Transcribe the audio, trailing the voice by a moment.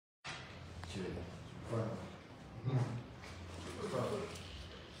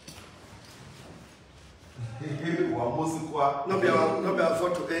No be our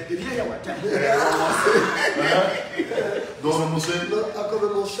photo. Here what time? Don't say. Akube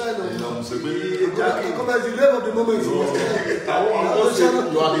no shine on. Akube is the name of the moment. You are the name of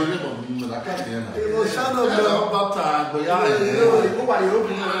the moment. I can't hear now. You shine on.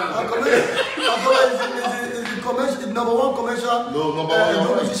 Akube is the number one commercial. No, number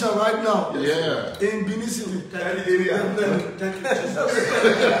one musician right now. Yeah. In Benin City. Thank you.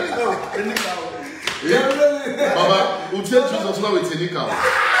 Baba, we tell Jesus now with Tenika.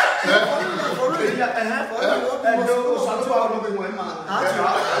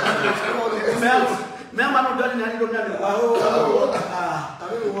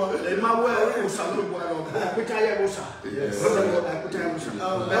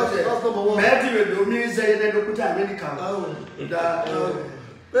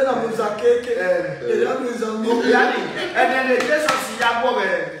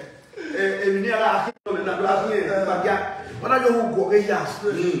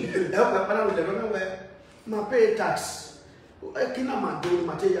 My pay tax. I can't do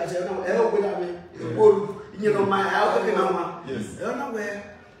materials. You know, my house. Yes.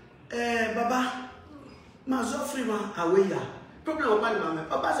 Baba, my Zofri away. Problem of my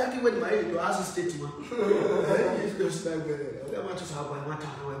Papa said, when my age, you ask a statement. It's just like I want to have my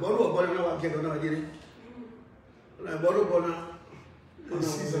time. I borrow a bonnet, I get on idea. I borrow bonnet.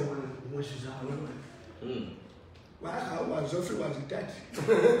 Why was Zofri was dead?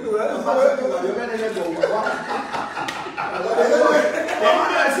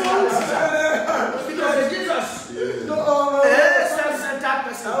 Because Jesus. No, self-centered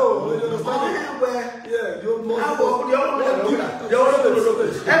person.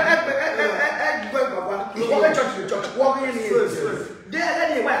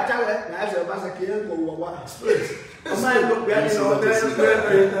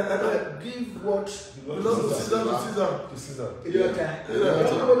 Give what belongs to Caesar.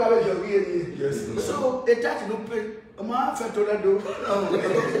 Yes. So a tax no pay. A man for Tornado.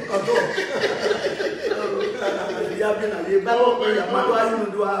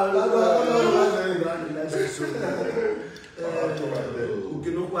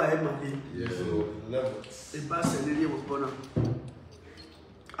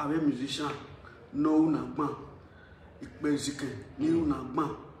 I'm a musician. No, not man. Basically, new not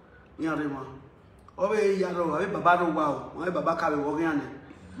man. Yarima. Oh, Yaro, I Baba wow. My Baba Kabi Wogani.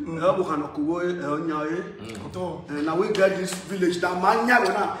 And now we get this village down Manya.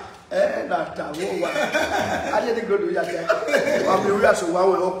 That I didn't go to that. I'll be real so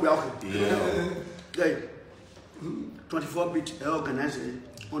well. 24-bit organized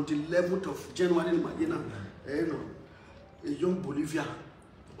on the 11th of January in Medina. A young Bolivia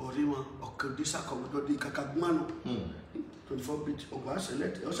or Rima or Kurdisa Commodore di Kakagmano. 24-bit of us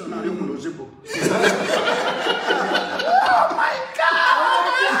select. Also, now you will zip. Oh my God!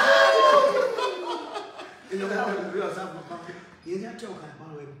 You know, you can't tell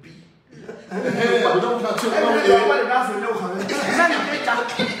about a bee. We don't have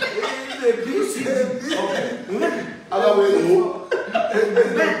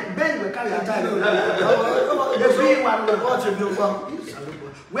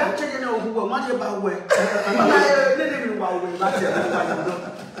we're taking over money about where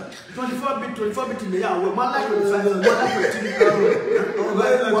 24-bit in the hour. My life is like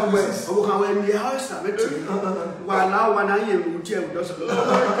when the house while now when I am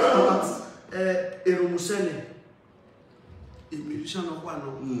a musician of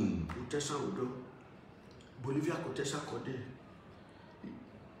one Bolivia Cotesa Code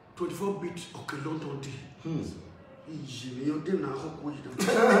 24-bit okay London you didn't know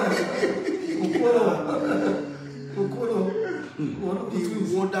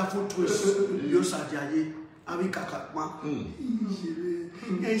the wonderful twist you said Amikakma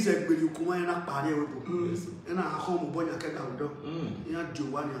is a good you come in a party and a home boy. I can't do you have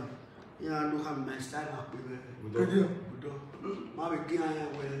Giovanni. You don't have my style up with you. Mamma,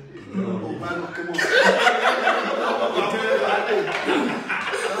 come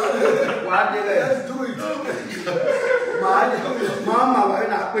let's do it. Mama, why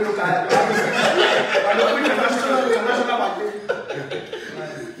not? We look at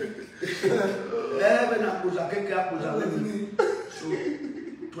so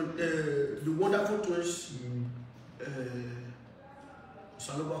the wonderful twins. I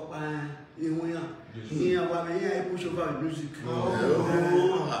push over music.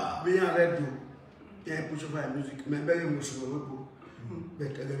 We are ready. I push over music. Maybe I must go.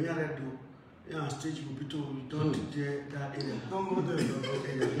 But we are ready. Yeah, stage will be told we don't dare that area.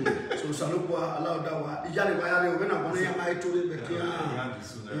 So to Salopua, allowed that Yari Wayari, when I'm going to my tool, but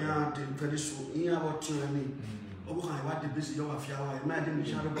yeah, very soon. Yeah, what you mean? Oh, I want the busy of Yawa, imagine the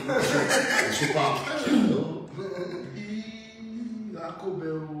shadow. Akube.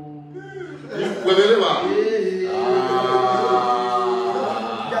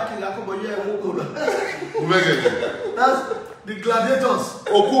 That's the gladiators.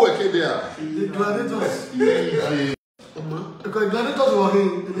 Akube came there. The gladiators. Because gladiators were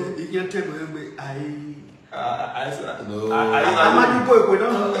here. You can't take away. I I'm boy. We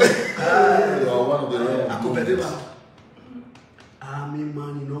don't. You are one of the Akube.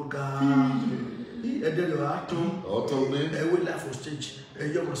 Man, you know, God. Autumn, I will laugh on stage.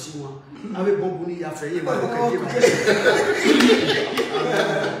 You will see one. I will bomb me after you.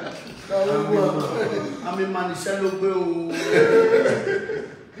 I mean, man, it's a little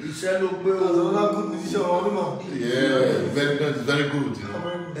it's a little good musician. Yeah, very good.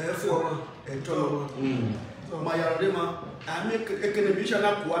 My Arima, I make a television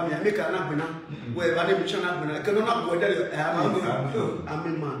up for me. I make an up where I make an up. I cannot go there. I'm a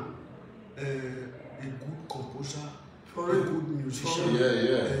man, a good composer, a good musician, a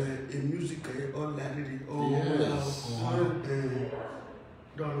music, all that, all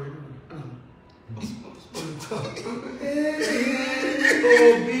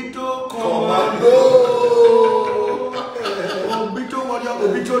Obito Commando, Obito Warrior,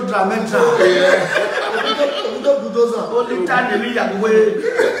 Obito Dramenta, Obito Budoza, only time the Yagwe,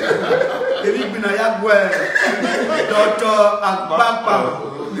 the Yagwe, Doctor Akbapa,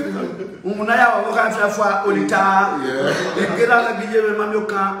 Umunaya Wakafa, Olita, the Gerala Guillermo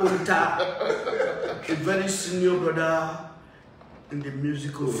Mamioka, Olita, a very senior brother in the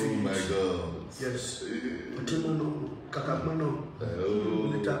musical field. Oh my God. Yes. Otimano, Kakamano.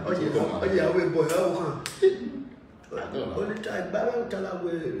 Oh yeah, we boy. Only time, Barrow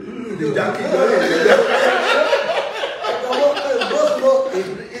Talawe, the Jackie.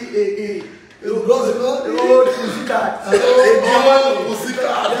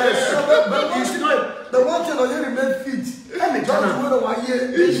 The one thing I remain fit. Just one 1 year.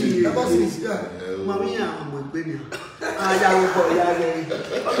 Ever since, yeah. Mamia, I'm with Benin.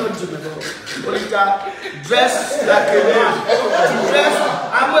 Dress like a man. Dress,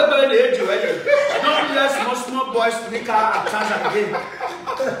 I'm not going to age already. Don't let small boys sneak out and chance again.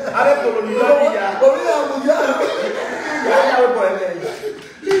 I don't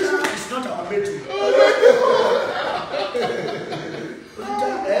it's not our battle.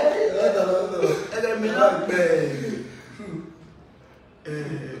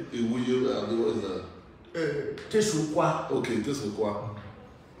 Okay, this is what.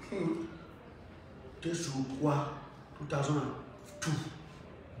 2002.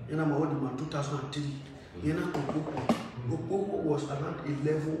 You know, my old man 2003. You know, Akube was around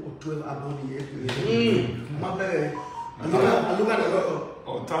 11 or 12 about the year. My baby, I look at the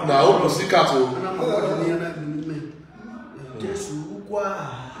now, Pussycat. and I'm a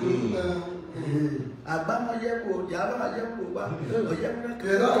Abama Yako, Yaba Yako, the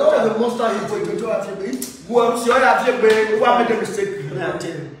monster hit for you to have your baby. Who am sure I have your baby, who made a mistake.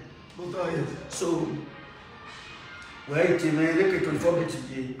 So, wait, you may look at 24 bits.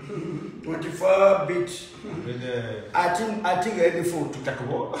 24 bits. I think I had the phone to take a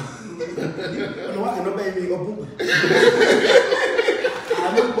walk. No one can obey me or book.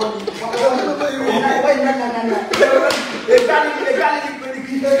 I'm not going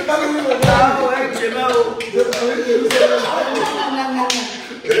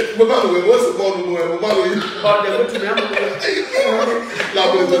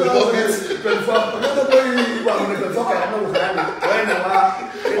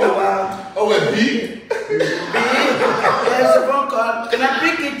Can I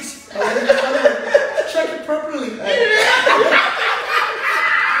pick it? Check it properly.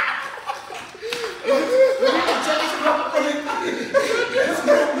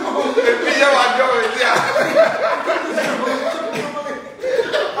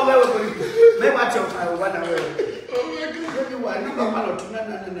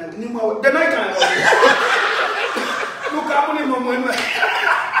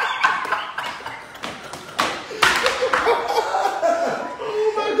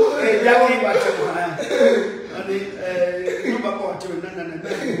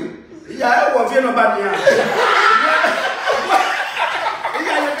 Yeah, I was here nobody.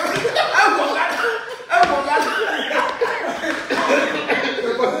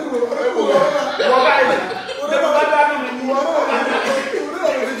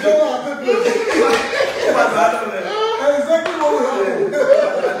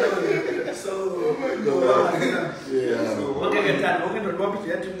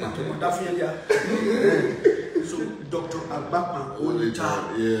 So Dr. Agbakman Onita,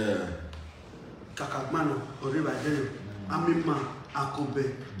 Kakakmano, Oribadele, Amima,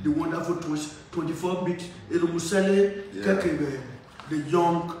 Akube, the wonderful twins, 24-bit, Elumusele, Kekebe, the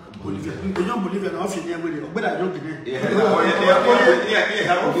young Bolivia. The young Bolivia now feel with you, but I don't get it. Young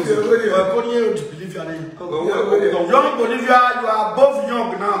Bolivia, you are both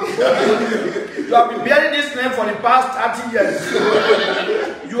young now. You have been bearing this name for the past 30 years.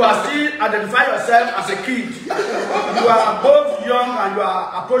 You are still identify yourself as a kid. You are both young and you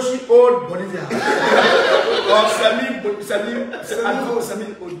are approaching old Bolivia. Or semi-old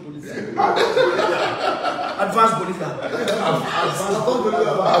Bolivia. Advanced Bolivia.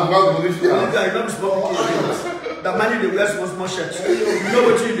 The money they wear small shirts. You know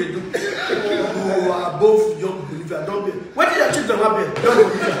what you do. You are both young Bolivia. Don't be. When did your children have been?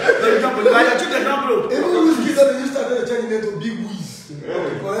 Young Bolivia. Your children don't grow. Even with kids that they started changing it to big wiz.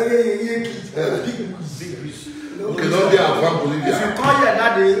 Big wiz. Okay, don't be advanced Bolivia. If you come here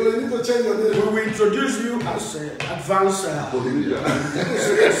that day, You need to change your name. we will introduce you as advanced Bolivia.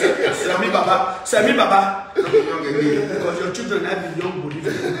 Semi Baba. Because your children have been young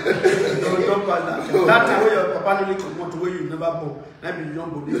Bolivia. Don't pass that. That time when your papa only come out where you never born, have been young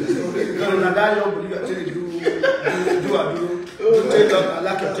Bolivia. Now that young Bolivia tell you do take up, I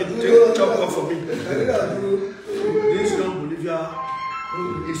like it, take chop off for me. This young Bolivia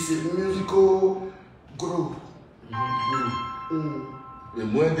is a musical group. The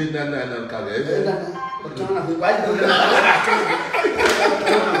more they done that,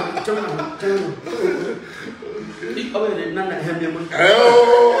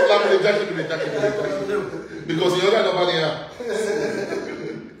 because you don't nobody here.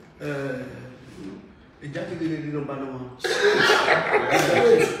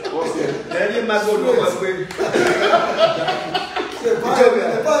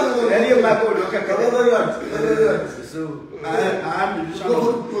 So I am musician.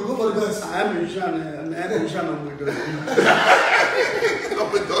 I am musician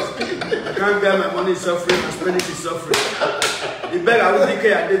I can't bear my money suffering and spending it suffering. The beg I will think I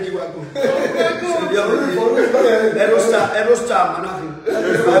did you go. Aerostar,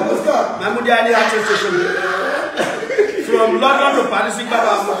 Mamudiani Access Station. From London to Paris,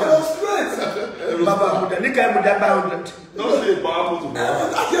 Baba Muda, Nika Muda bound. Don't say Baba to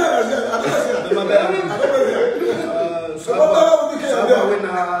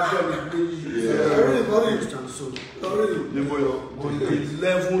On the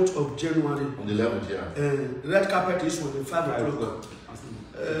 11th of January. On the 11th, yeah. Red carpet is on the 5 o'clock.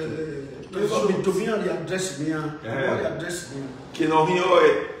 To be on the address here. The address here. Kinohio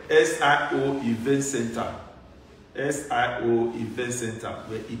SIO Event Center. SIO Event Center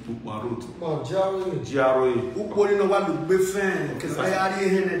where Ipukma Road. GROA. Who know what to be fan?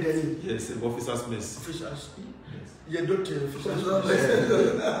 Yes, officers mess. Officers. You don't tell officers.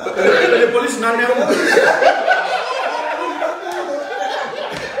 The police now.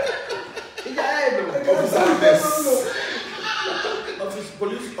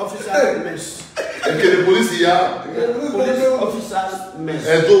 Police officers mess. Okay, the police here. Police officers mess.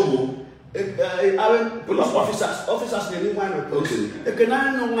 Police officers they need one police. They can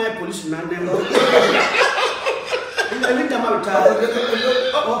know my police man them. Every time I retire,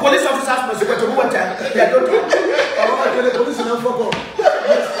 police officers must go to water. They don't. The police now fuck up.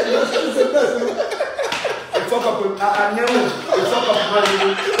 They fuck up. I know. They fuck up.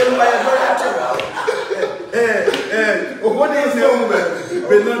 What is the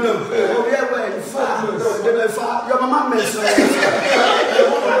Benin? Your mama mess.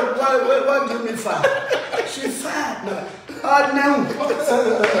 What do you mean fat? She's fat. Oh no.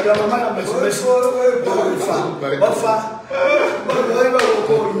 Your mama mess. What fat?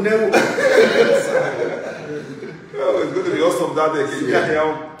 Oh, it's going to be awesome that day.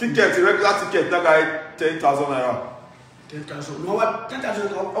 Ticket, regular ticket, that guy 10,000 naira. 10,000. No, what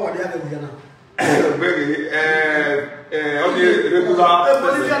 10,000? Oh, what the other way now? Only regular.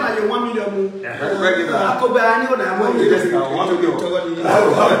 Bolivia na you 1 million. Regular. Akube ani o na 1 million. 1 million.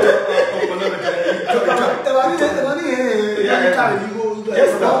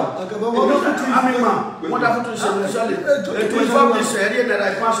 Yes, wonderful to see. To inform this area that I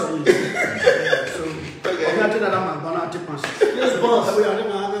pass on you. So, I'm not telling them I'm going to pass. Yes, boss.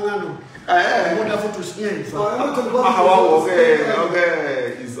 Wonderful to see.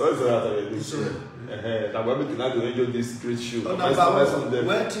 Okay. It's also that I'm going to enjoy this great show.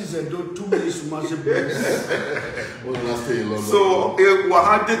 Where is the 2 minutes to match? So, what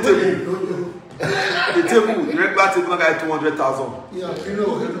had to The table, the regular table, like 200,000. Yeah, you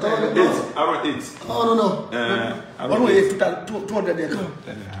know. Around 8. Oh, no. Around 200 there.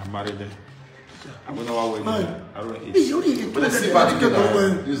 I'm married there. I'm going to work with around 8. But the silver ticket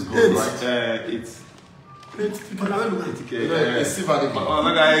is good, right? 8. A silver ticket. A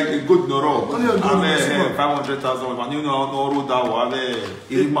good Noro. I'm 500,000. And you know, no road that way.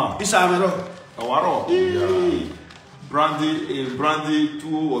 Irma. It's a Awaro. Brandy, 2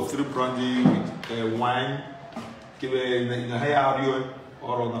 or 3 brandy with wine. Give in a higher area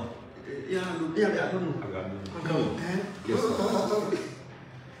or not. Yeah, I don't know. Yes, sir.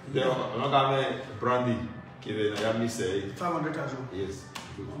 I'm not going to brandy. Give it a miss 500,000. Yes.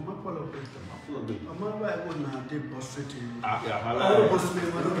 I'm not going to take frustrating. Yeah, I'm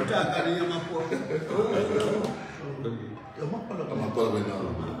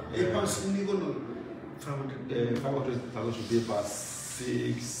 $500,000 should be about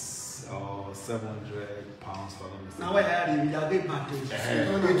 £600 or £700 for them. Now I had him, I did my things.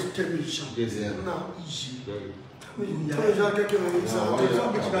 Yes, yeah. Now, easy. No, it's an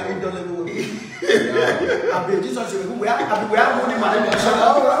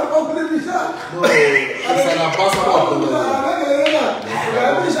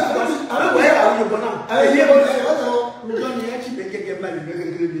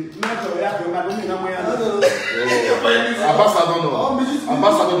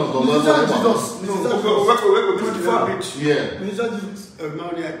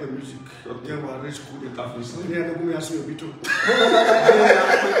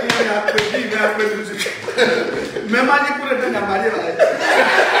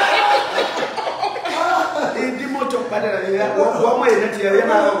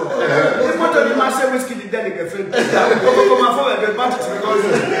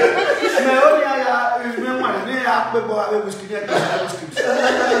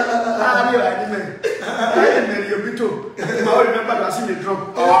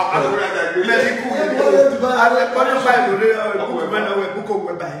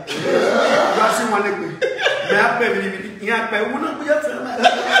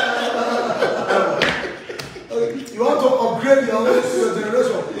you want to upgrade your generation.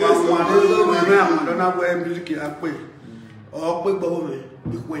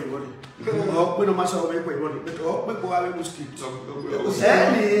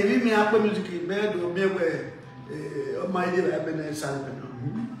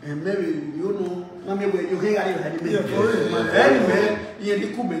 And maybe you know, maybe you hear it.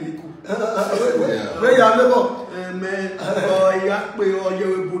 Where you are level? Man, or Akube or you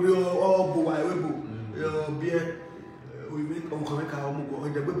or Boy, beer. We make on Kameka or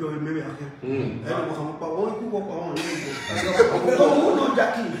the baby or maybe I can. And I'm going to walk on. Oh, no,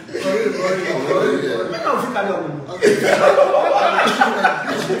 Jackie.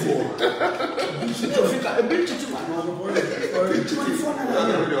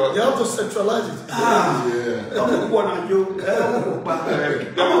 You have to centralize it.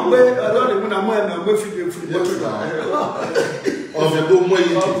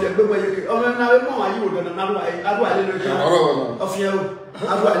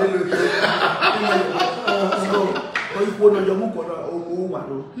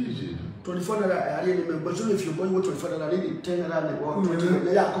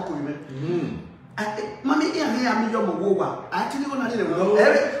 Mommy, here, I'm your woman. I actually want to know.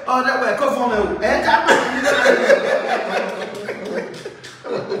 Oh, that way, come from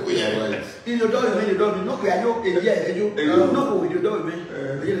in your dog, you don't know where you know you don't mean.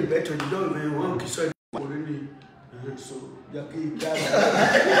 Really better, you don't mean one kiss. So, Jackie, Jackie,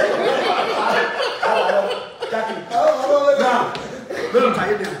 now, don't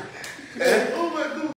tie it down.